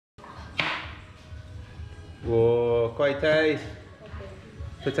Whoa, quite taste.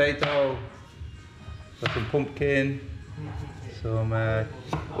 Potato. Got some pumpkin. Some,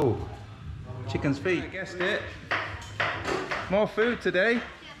 oh, chicken's feet. I guessed it. More food today.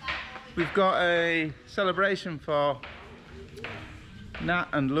 We've got a celebration for Nat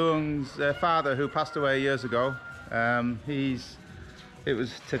and Luong's father, who passed away years ago. It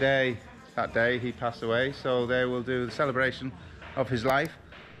was today, that day he passed away, so they will do the celebration of his life.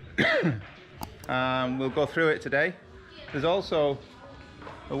 We'll go through it today. There's also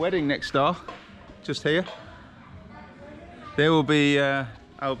a wedding next door, just here. There will be,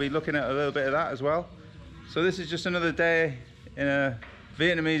 I'll be looking at a little bit of that as well. So this is just another day in a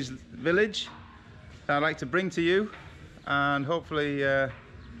Vietnamese village that I'd like to bring to you, and hopefully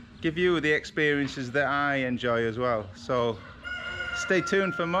give you the experiences that I enjoy as well. So stay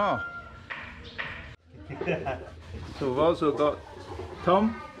tuned for more. So we've also got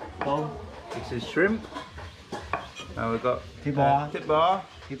Tom. This is shrimp. And we've got thịt bò. Thịt bò.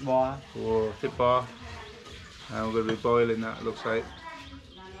 Thịt bò. Oh, thịt bò. And we're going to be boiling that, it looks like.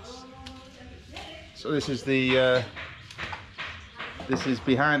 So this is the this is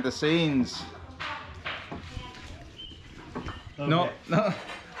behind the scenes. Okay.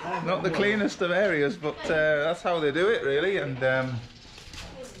 Not the cleanest of areas, but that's how they do it really, and I'm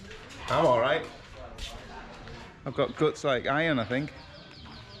alright. I've got guts like iron, I think.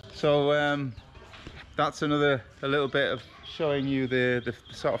 So that's a little bit of showing you the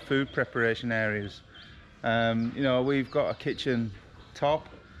sort of food preparation areas. You know, we've got a kitchen top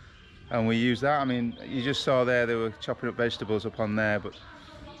and we use that. I mean, you just saw there they were chopping up vegetables up on there, but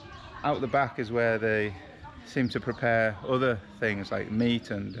out the back is where they seem to prepare other things like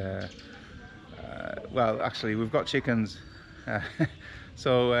meat and well, actually we've got chickens,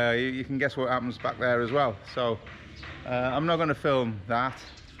 so you can guess what happens back there as well. So I'm not going to film that.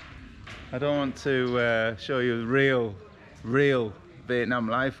 I don't want to show you real Vietnam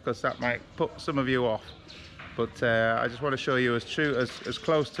life, because that might put some of you off, but I just want to show you as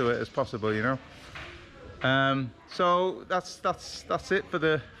close to it as possible, you know. So that's it for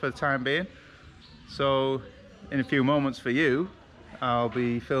the time being. So in a few moments for you, I'll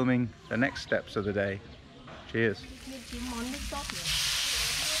be filming the next steps of the day. Cheers.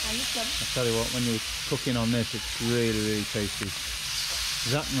 I tell you what, when you're cooking on this, it's really tasty.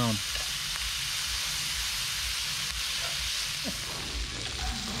 Zap on.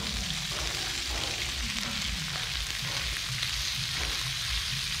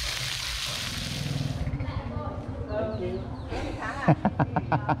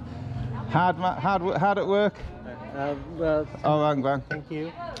 Hard at work? Well, Oh, vâng. thank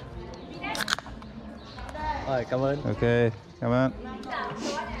you. Rồi, cảm ơn. Ok, cảm ơn.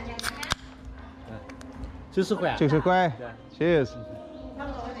 Chúc sức khỏe. Chúc sức khỏe. Yeah. Cheers.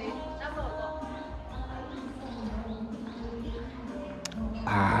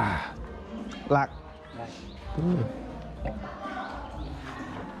 Ah, lạc.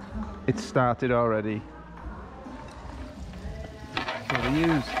 It started already. So they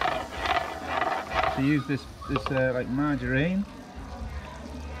use this like margarine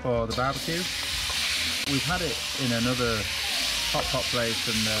for the barbecue. We've had it in another hot pot place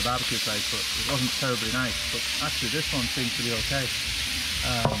and barbecue place, but it wasn't terribly nice. But actually this one seems to be okay.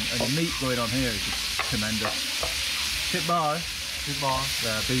 And the meat going on here is just tremendous. Thịt bò,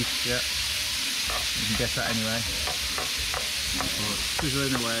 beef, yeah. You can guess that anyway. But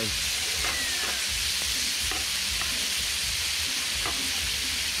sizzling away.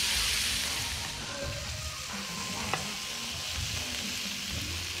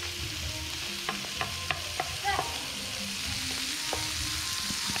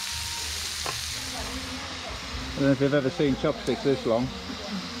 I don't know if you've ever seen chopsticks this long.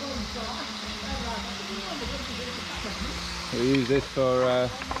 We use this for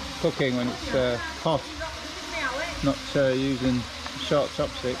cooking when it's hot, not using short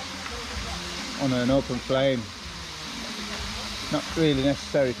chopsticks on an open flame. Not really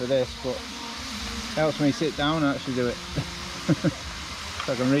necessary for this, but it helps me sit down and actually do it.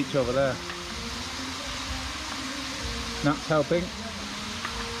 So I can reach over there. Nat's helping.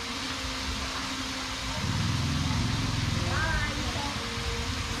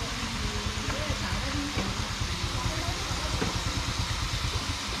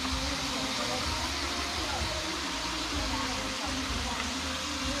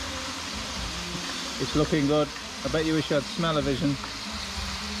 It's looking good. I bet you wish you had smell-o-vision.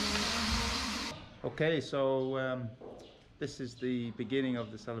 Okay, so this is the beginning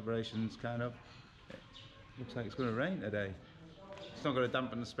of the celebrations, kind of. Looks like it's going to rain today. It's not going to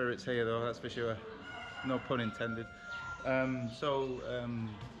dampen the spirits here though, that's for sure. No pun intended.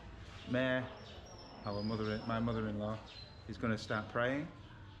 Mayor my mother-in-law, is going to start praying,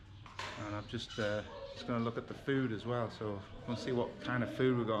 and I'm just going to look at the food as well. So we'll see what kind of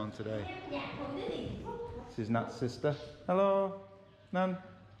food we got on today. This is Nat's sister. Hello, Nan.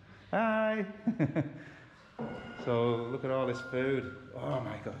 Hi. So look at all this food. Oh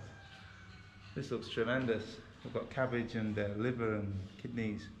my God, this looks tremendous. We've got cabbage and liver and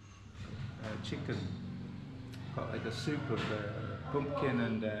kidneys, chicken. Got like a soup of pumpkin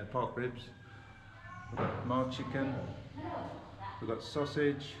and pork ribs. We've got more chicken. We've got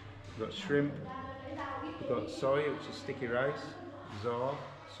sausage. We've got shrimp. We've got soy, which is sticky rice. Zor,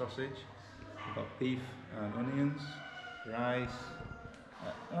 sausage. We've got beef and onions, rice.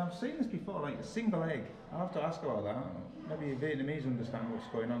 And I've seen this before, like a single egg. I'll have to ask about that. Maybe Vietnamese understand what's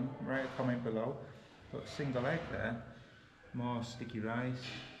going on. Write a comment below. Got a single egg there. More sticky rice,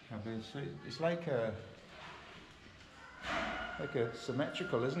 cabbage. So it's like a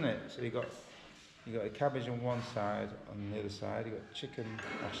symmetrical, isn't it? So you got a cabbage on one side, on the other side you got chicken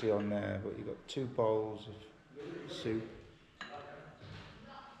actually on there, but you got 2 bowls of soup.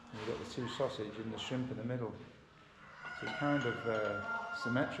 And you've got the 2 sausage and the shrimp in the middle. So it's kind of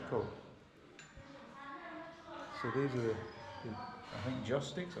symmetrical. So these are I think joss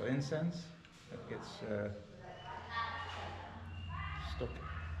sticks or incense that gets stuck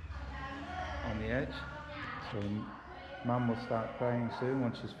on the edge. So Mum will start praying soon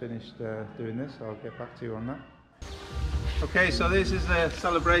once she's finished doing this. I'll get back to you on that. Okay, so this is a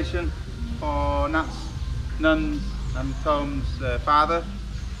celebration for Nat's, Nun's and Tom's father,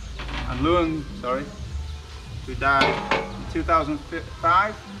 and Luan, sorry, who died in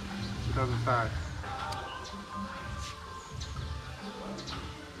 2005.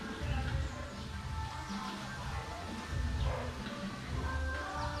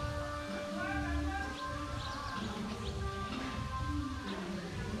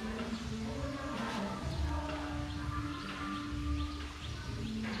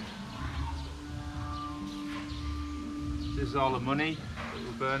 This is all the money that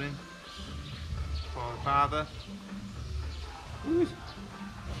we're burning for the father. Ooh.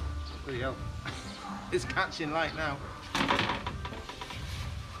 Bloody hell. It's catching light now.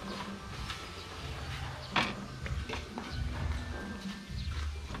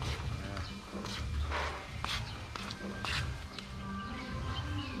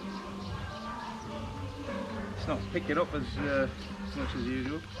 It's not picking up as much as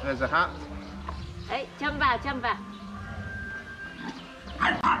usual. There's a hat. Đấy, châm vào.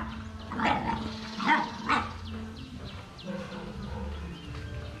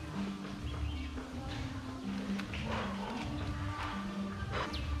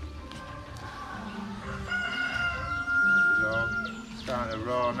 Starting to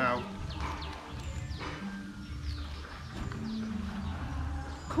raw now.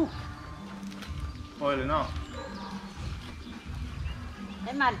 Cool. Boiling off.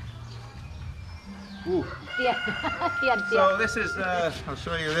 Đấy mình. Ooh. Tiền. So this is, I'll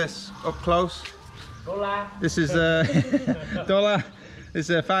show you this up close. Dollar. This is dollar. This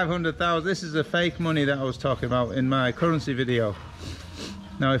is 500,000. This is the fake money that I was talking about in my currency video.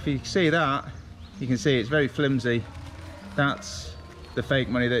 Now, if you see that, you can see it's very flimsy. That's the fake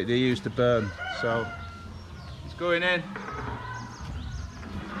money that they use to burn. So it's going in.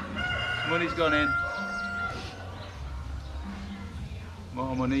 Money's gone in.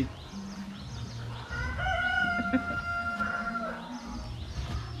 More money.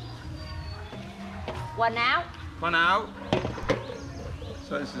 Quần áo. One out.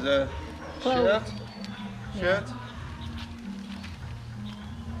 So this is a shirt.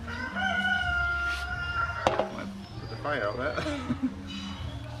 Might put the fire out there.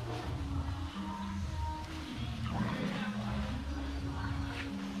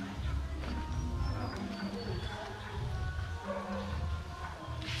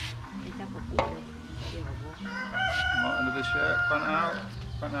 More under the shirt.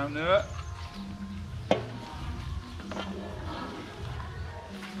 Front out nữa.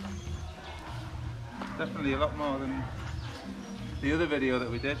 Definitely a lot more than the other video that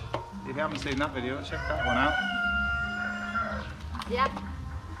we did. If you haven't seen that video, check that one out. Dép.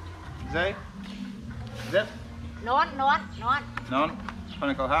 Zay? Zip? Nón. None.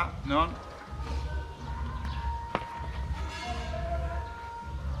 Conical hat? None.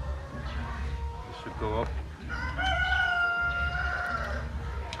 This should go up.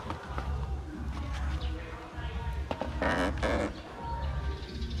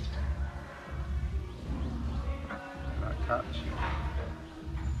 Catch.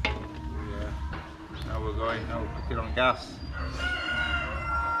 Yeah. Now we're going. Now we'll put it on gas.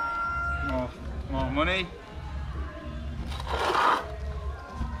 More money.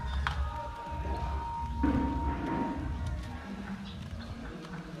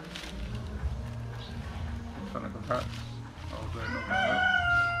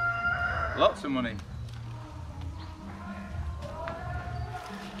 lots of money.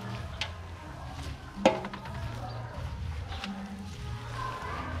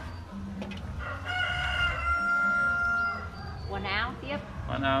 Quần áo tiếp.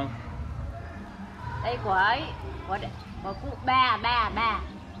 Quần áo. Đây của ấy, của cụ ba.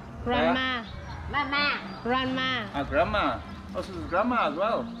 Grandma. Mama. Grandma. Grandma. Oh, so there's grandma as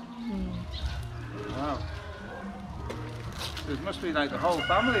well. Wow. There must be like the whole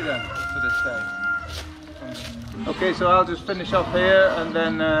family then for this day. Okay, so I'll just finish off here and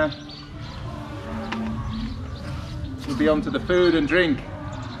then we'll be on to the food and drink.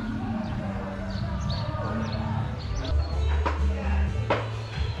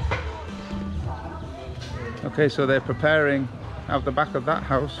 Okay, so they're preparing out the back of that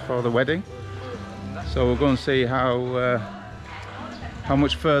house for the wedding. So we'll go and see how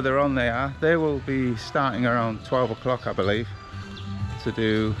much further on they are. They will be starting around 12 o'clock, I believe, to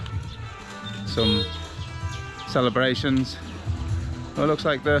do some celebrations. Well, it looks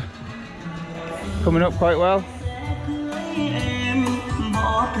like they're coming up quite well.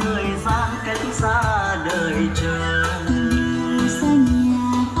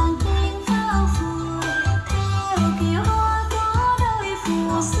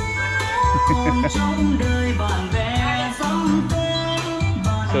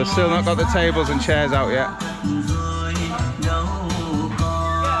 So still not got the tables and chairs out yet.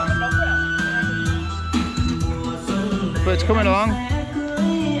 But it's coming along.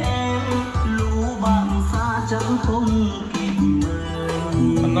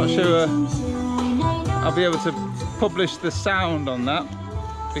 I'm not sure I'll be able to publish the sound on that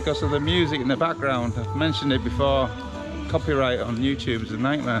because of the music in the background. I've mentioned it before, copyright on YouTube is a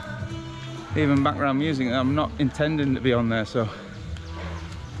nightmare. Even background music, I'm not intending to be on there, so.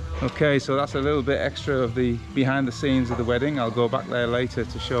 Okay, so that's a little bit extra of the behind the scenes of the wedding. I'll go back there later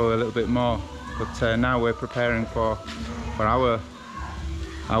to show a little bit more. But now we're preparing for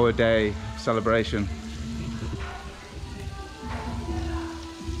our day celebration.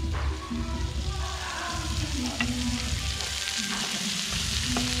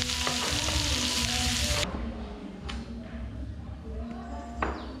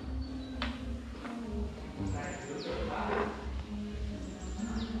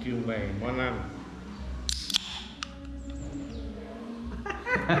 Trưng bày món ăn.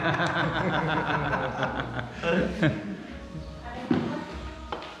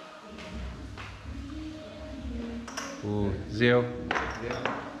 Ooh, Zio.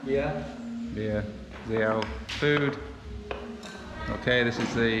 Beer. Beer. Zio. Food. Okay, this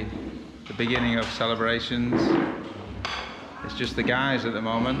is the beginning of celebrations. It's just the guys at the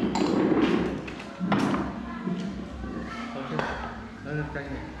moment.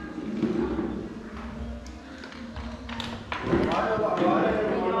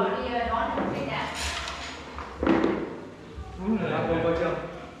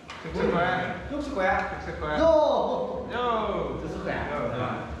 Sức khỏe. Chúc sức khỏe. Sức khỏe. Yo. Yo. Chúc sức khỏe.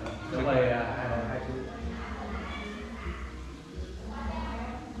 Rồi mời hai chú.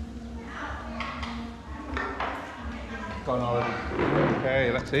 Còn rồi.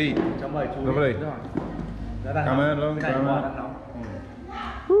 Okay, let's eat. Cháu mời chú. Lovely. Cảm ơn luôn. Cái này bò đang nóng.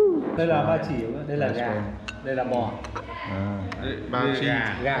 Đây là ba chỉ, đây là gà, đây là bò. Ba chỉ.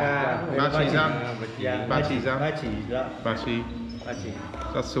 Gà. Ba chỉ rang. Ba chỉ rang. Ba chỉ đó. Ba chỉ. Ba chỉ.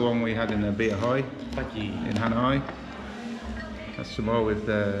 That's the one we had in Bia Hoi Ba chỉ. in Hanoi. That's some more with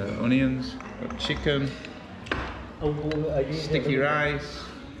onions, got chicken, sticky rice,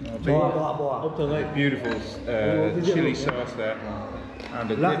 Bò. Ông Thường ơi. beautiful chili sauce there,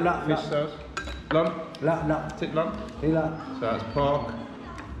 and a Lợn. fish sauce. Lump, Lợn. thịt lump. Đây là So that's pork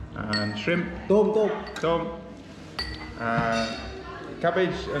and shrimp, tôm. tom,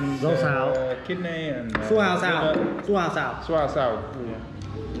 cabbage and Rau xào. kidney and Su hào xào. Xoa sao.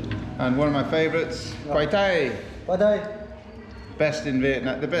 And one of my favourites, khoai tây. Qua đây. Best in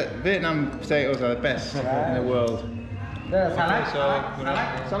Vietnam. Vietnam potatoes are the best in the world. Đây là salad.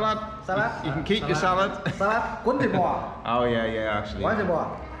 Salad. Salad. You can keep your salad. Salad cuốn thịt bò. Oh yeah, actually. Quán thịt bò.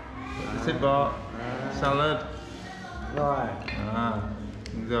 Thịt bò, salad. Rồi.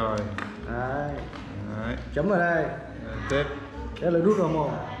 Đúng rồi. Đấy. Đấy. Chấm vào đây. Tiếp. Đây là đút vào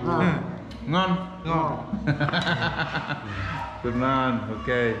mồm. Ngon. Ngon. Good man.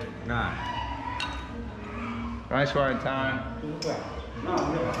 Okay. Rồi. Rice wine time. Chúc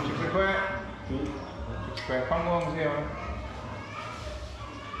Sức khỏe. Sức khỏe không ngon gì không?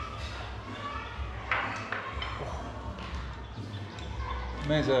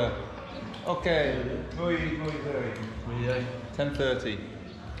 Meza. Okay. 10:30.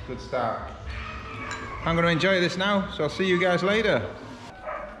 Good start. I'm going to enjoy this now, so I'll see you guys later.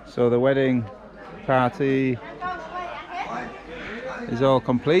 So the wedding party is all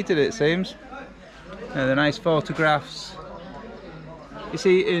completed, it seems. The nice photographs. You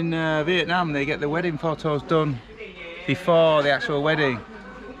see, in Vietnam they get the wedding photos done before the actual wedding.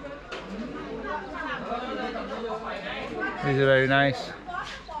 These are very nice.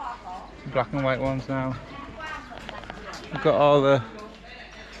 Black and white ones now. We've got all the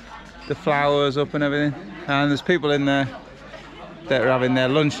flowers up and everything, and there's people in there that are having their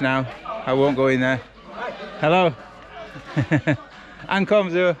lunch now. I won't go in there. Hello. Anh come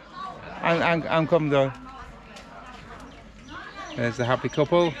rồi. Anh come rồi. There's the happy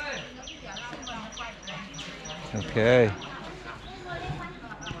couple. Okay.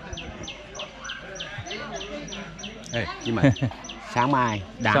 Ê, nhưng mà sáng mai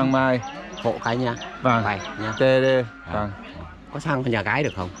đám Sang mai. hộ cái nha. Vâng. Vậy nha. Tê. Vâng. Có sang nhà gái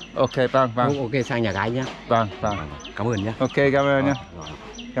được không? Ok, vâng, vâng. Ok, sang nhà gái nhé. Vâng, vâng. Cảm ơn nhé. Ok, cảm ơn nha. Rồi.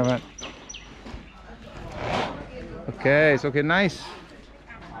 Cảm ơn. Okay, it's looking nice.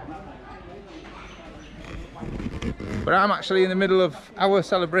 But I'm actually in the middle of our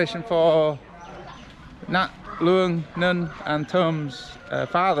celebration for Nat, Luang, Nun and Tom's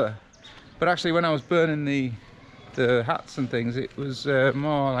father. But actually when I was burning the hats and things, it was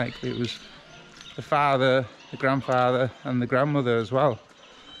more like it was the father, the grandfather and the grandmother as well.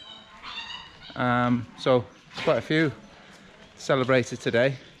 So quite a few celebrated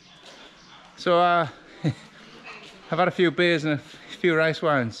today. So I've had a few beers and a few rice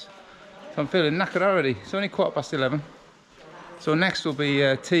wines, so I'm feeling knackered already. It's only 11:15. So next will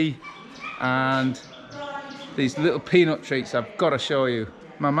be tea and these little peanut treats I've got to show you.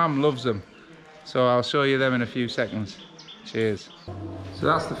 My mum loves them, so I'll show you them in a few seconds. Cheers. So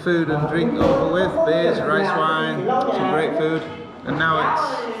that's the food and drink over with. Beers, rice wine, some great food, and now it's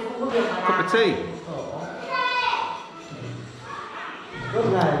a cup of tea.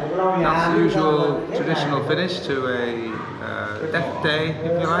 That's the usual traditional finish to a death day,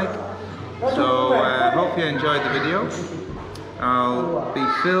 if you like. So hope you enjoyed the video. I'll be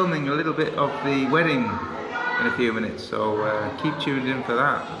filming a little bit of the wedding in a few minutes, so keep tuned in for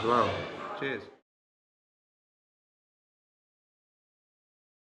that as well. Cheers.